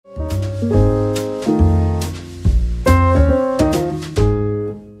Hello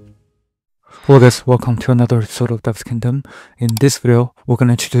guys, welcome to another episode of Dev's Kingdom. In this video, we're going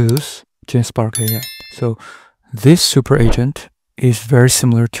to introduce GenSparkAI. So this super agent is very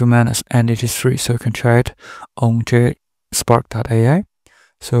similar to Manus and it is free, so you can try it on GenSpark.ai.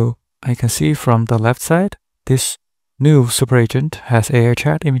 So I can see from the left side, this new super agent has AI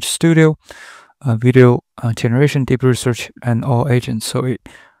chat, image studio, video generation, DeepResearch, and all agents. So it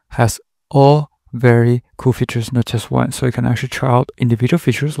has all very cool features, not just one. So you can actually try out individual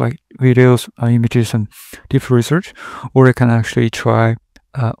features like videos, images, and DeepResearch, or you can actually try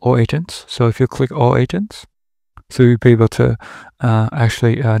all agents. So if you click all agents, so you'll be able to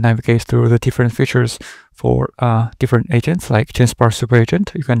actually navigate through the different features for different agents like GenSpark Super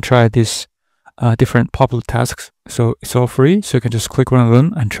Agent. You can try these different popular tasks. So it's all free. So you can just click one of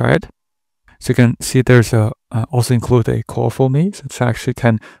them and try it. So you can see there's also include a call for me. So it actually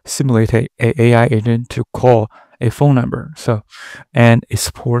can simulate a AI agent to call a phone number. So, and it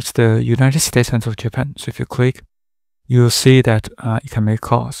supports the United States and of Japan. So if you click, you'll see that you can make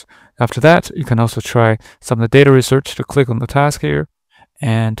calls. After that, you can also try some of the data research to click on the task here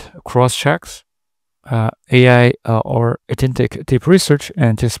and cross checks AI or agentic deep research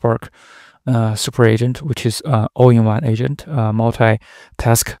and GenSpark super agent, which is all-in-one agent,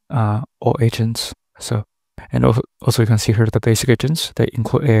 multi-task all agents. So, and also you can see here the basic agents. They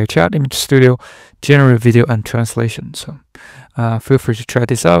include AI chat, image studio, generative video, and translation. So feel free to try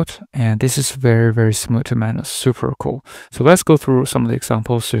this out. And this is very, very similar to Manus. Super cool. So let's go through some of the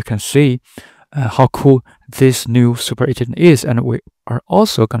examples so you can see how cool this new super agent is. And we are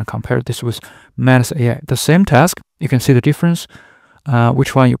also going to compare this with Manus AI. The same task, you can see the difference,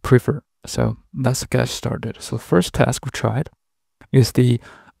 which one you prefer. So let's get started. So the first task we tried is the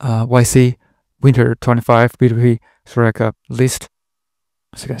YC Winter 25 B2B Soraka list.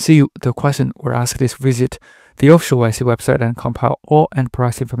 So you can see the question we're asked is visit the official YC website and compile all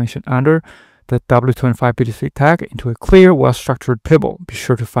enterprise information under the W25 B2C tag into a clear, well-structured table. Be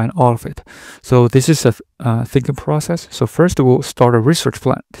sure to find all of it. So this is a thinking process. So first we'll start a research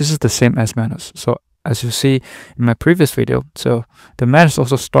plan. This is the same as Manus. So as you see in my previous video, so the Manus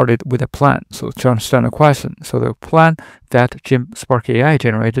also started with a plan. So to understand the question, so the plan that GenSparkAI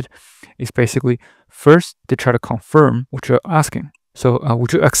generated is basically first they try to confirm what you're asking. So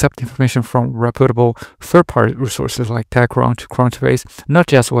would you accept information from reputable third-party resources like TechCrunch, Crunchbase, not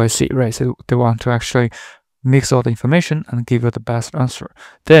just YC, right? So they want to actually mix all the information and give you the best answer.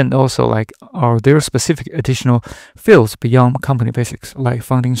 Then also like, are there specific additional fields beyond company basics like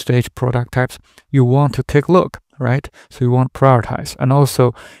funding stage, product types you want to take a look, right? So you want to prioritize. And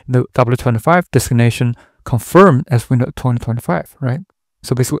also the W25 designation confirmed as window 2025, right?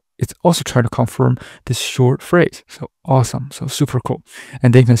 So basically it's also trying to confirm this short phrase. So awesome. So super cool.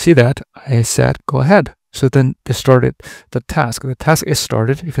 And then you can see that I said, go ahead. So then they started the task. The task is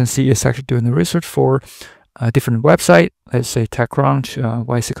started. You can see it's actually doing the research for a different website, let's say TechCrunch,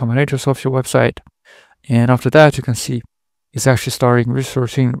 YC Combinator's official website. And after that, you can see it's actually starting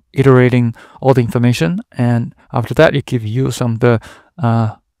researching, iterating all the information. And after that, it gives you some of the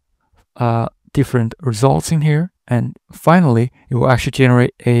different results in here. And finally, it will actually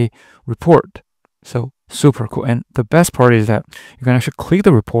generate a report. So super cool. And the best part is that you can actually click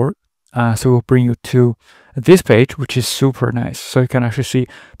the report. So it will bring you to this page, which is super nice. So you can actually see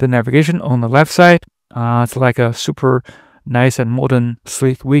the navigation on the left side. It's like a super nice and modern,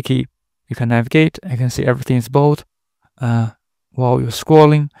 sleek wiki. You can navigate. You can see everything is bold while you're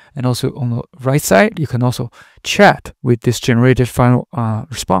scrolling. And also on the right side, you can also chat with this generated final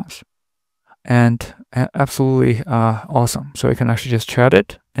response. And absolutely awesome. So you can actually just chat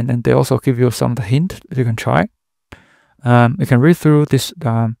it. And then they also give you some of the hint that you can try. You can read through this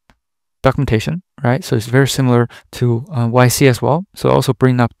documentation, right? So it's very similar to YC as well. So also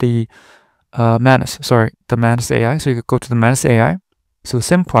bring up the Manus AI. So you could go to the Manus AI. So the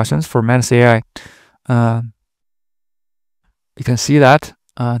same questions for Manus AI. You can see that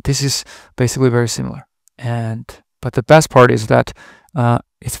this is basically very similar. But the best part is that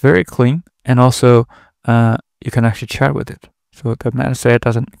it's very clean, and also you can actually chat with it. So the Manus AI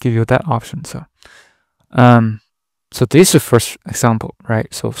doesn't give you that option. So so this is the first example, right?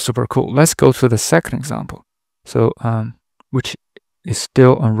 So super cool. Let's go to the second example. So which is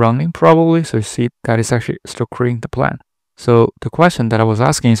still running probably. So you see that is actually still creating the plan. So the question that I was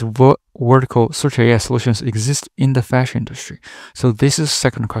asking is, what vertical search AI solutions exist in the fashion industry? So this is the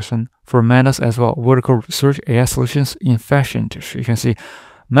second question for Manus as well. Vertical search AI solutions in fashion industry. You can see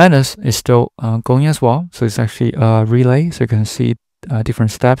Manus is still going as well. So it's actually a relay. So you can see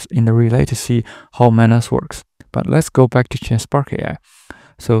different steps in the relay to see how Manus works. But let's go back to GenSparkAI.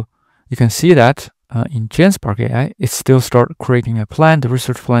 So you can see that in GenSparkAI, it still start creating a plan, the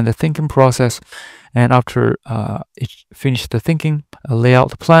research plan, the thinking process, and after it finished the thinking, lay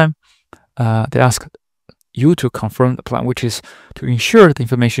out the plan, they ask you to confirm the plan, which is to ensure the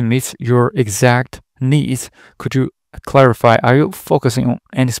information meets your exact needs. Could you clarify, are you focusing on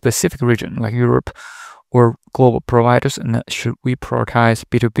any specific region like Europe or global providers, and should we prioritize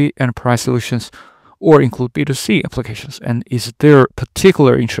B2B enterprise solutions or include B2C applications? And is there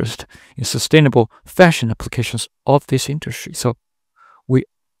particular interest in sustainable fashion applications of this industry? So we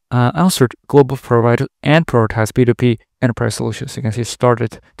answered global providers and prioritized B2B enterprise solutions. You can see it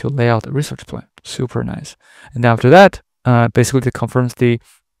started to lay out the research plan. Super nice. And after that, basically it confirms the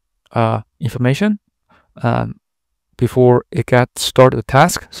information before it got started the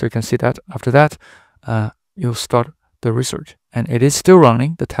task. So you can see that after that, you'll start the research, and it is still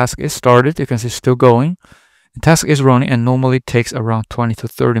running. The task is started. You can see it's still going. The task is running and normally takes around 20 to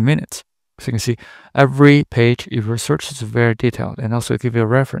 30 minutes. So you can see every page you research is very detailed, and also give you a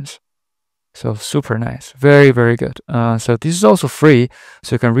reference. So super nice. Very, very good. So this is also free.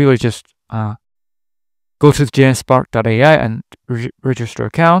 So you can really just go to GenSpark.ai and register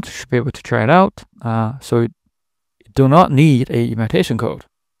account. You should be able to try it out. So you do not need a invitation code.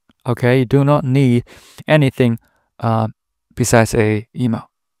 Okay, you do not need anything besides a email.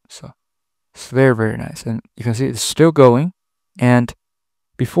 So it's very, very nice. And you can see it's still going. And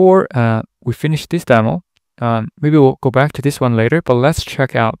before we finish this demo, maybe we'll go back to this one later, but let's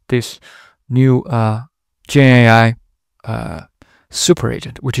check out this new GenAI super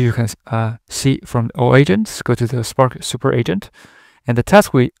agent, which you can see from all agents. Go to the Spark super agent. And the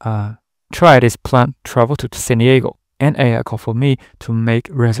task we tried is plan travel to San Diego, and AI call for me to make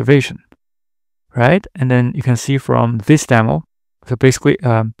reservation, right? And then you can see from this demo, so basically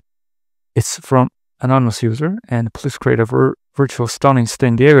it's from anonymous user, and please create a virtual stunning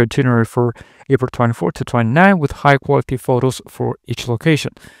San Diego itinerary for April 24 to 29 with high quality photos for each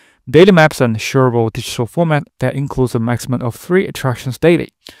location. Daily maps and shareable digital format that includes a maximum of 3 attractions daily.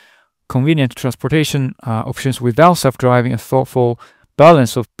 Convenient transportation options without self-driving, a thoughtful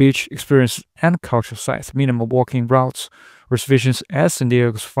balance of beach experience and cultural sites, minimal walking routes, reservations at San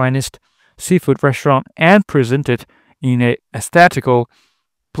Diego's finest seafood restaurant, and presented in a aesthetical,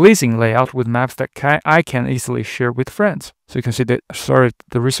 pleasing layout with maps that I can easily share with friends. So you can see that I started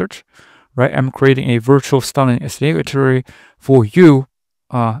the research, right? I'm creating a virtual stunning San Diego itinerary for you,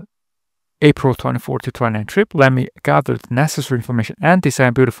 April 24 to 29 trip. Let me gather the necessary information and design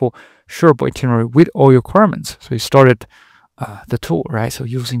a beautiful, shareable itinerary with all your requirements. So you started the tool, right? So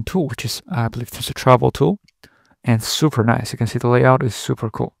using tool, which is, I believe this is a travel tool, and super nice. You can see the layout is super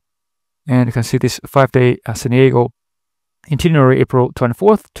cool. And you can see this 5-day San Diego itinerary, April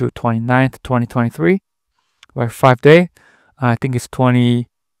 24th to 29th, 2023. Like 5-day, I think it's 20.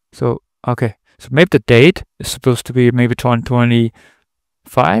 So, okay. So maybe the date is supposed to be maybe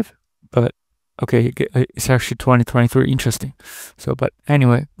 2025, but okay, it's actually 2023. Interesting. So, but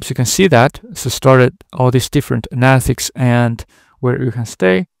anyway, so you can see that. So started all these different analytics and where you can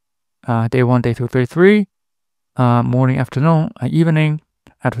stay. Day 1, day 2, day 3, morning, afternoon, evening.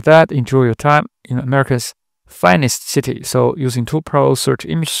 After that, enjoy your time in America's finest city. So using Tool Pro, search,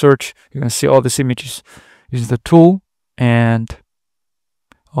 image search, you can see all these images using the tool. And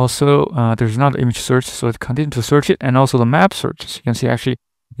also there's another image search, so it continues to search it. And also the map search, so you can see actually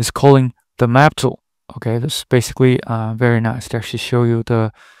it's calling the map tool. Okay, this is basically very nice to actually show you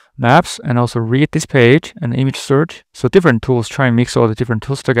the maps and also read this page and image search. So different tools, try and mix all the different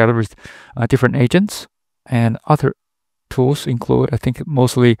tools together with different agents. And other tools include, I think,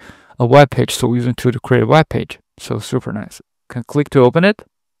 mostly a web page tool using to create a web page. So super nice. You can click to open it.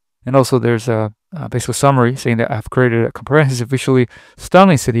 And also there's a basic summary saying that I've created a comprehensive, visually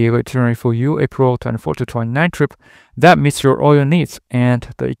stunning San Diego itinerary for you, April 24 to 29 trip that meets all your needs. And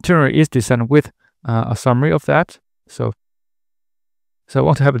the itinerary is designed with a summary of that. So I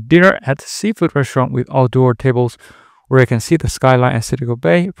want to have a dinner at a seafood restaurant with outdoor tables where I can see the skyline at San Diego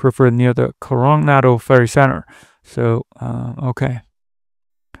Bay, preferred near the Coronado Ferry Center. So, okay.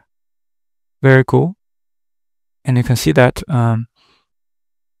 Very cool. And you can see that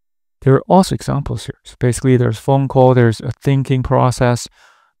there are also examples here. So basically, there's phone call, there's a thinking process,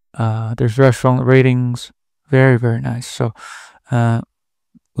 there's restaurant ratings. Very, very nice. So,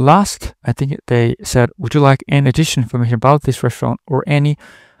 last, I think they said, would you like any additional information about this restaurant or any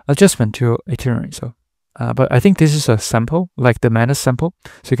adjustment to your itinerary? So, but I think this is a sample, like the Manus sample.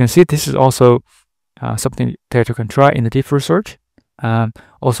 So you can see this is also something that you can try in the DeepResearch.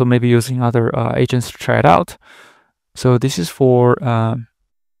 Also, maybe using other agents to try it out. So this is for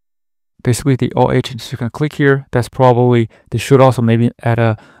basically the all agents. You can click here. That's probably, they should also maybe add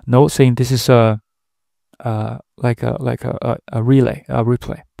a note saying this is a relay, a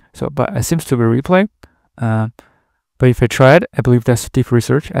replay. So, but it seems to be replay. But if I try it, I believe that's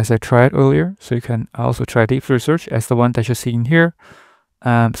DeepResearch as I tried earlier. So you can also try DeepResearch as the one that you're seeing here.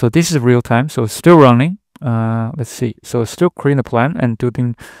 So this is real time, so it's still running. Let's see. So it's still creating a plan and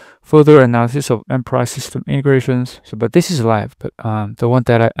doing further analysis of enterprise system integrations. So, but this is live. But the one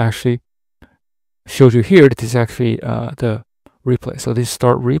that I actually showed you here, this is actually the replay. So this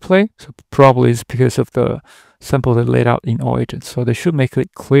start replay. So probably is because of the sample they laid out in all agents. So they should make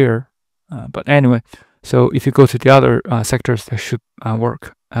it clear. But anyway. So if you go to the other sectors, that should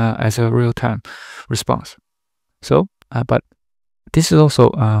work as a real-time response. So, but this is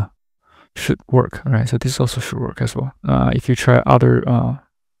also should work, right? So this also should work as well. If you try other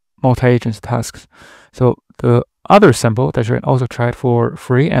multi-agents tasks. So the other sample that you can also try it for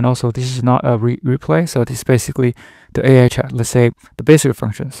free, and also this is not a replay. So this is basically the AI chat. Let's say the basic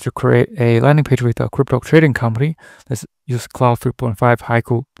functions to create a landing page with a crypto trading company. Let's use Cloud 3.5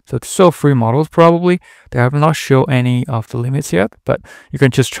 Haiku. So it's still free models probably. They have not shown any of the limits yet, but you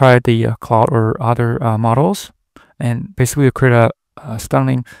can just try the Cloud or other models, and basically create a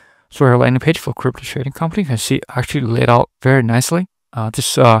stunning sort of landing page for crypto trading company. You can see actually laid out very nicely.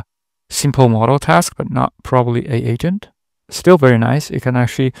 This simple model task, but not probably a agent. Still very nice. You can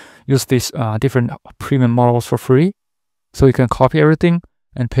actually use these different premium models for free. So you can copy everything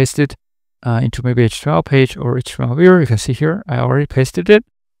and paste it into maybe HTML page or HTML viewer. You can see here, I already pasted it.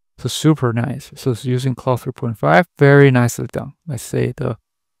 So super nice. So it's using Cloud 3.5, very nicely done. Let's say the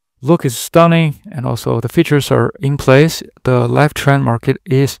look is stunning and also the features are in place. The live trend market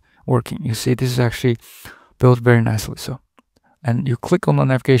is working. You see, this is actually built very nicely. So, and you click on the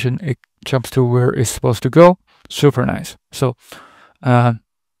navigation, it jumps to where it's supposed to go. Super nice. So,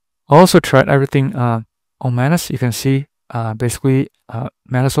 also tried everything on Manus. You can see basically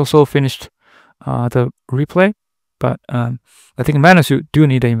Manus also finished the replay, but I think Manus you do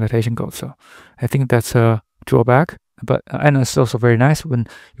need the invitation code. So I think that's a drawback. But and it's also very nice when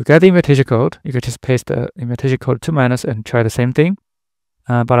you get the invitation code, you can just paste the invitation code to Manus and try the same thing.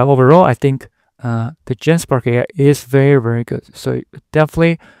 But overall, I think the GenSparkAI is very, very good. So you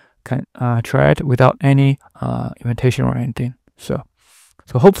definitely can try it without any invitation or anything. So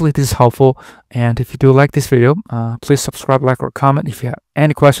hopefully this is helpful. And if you do like this video, please subscribe, like, or comment. If you have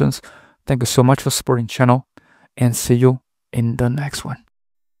any questions, thank you so much for supporting the channel, and see you in the next one.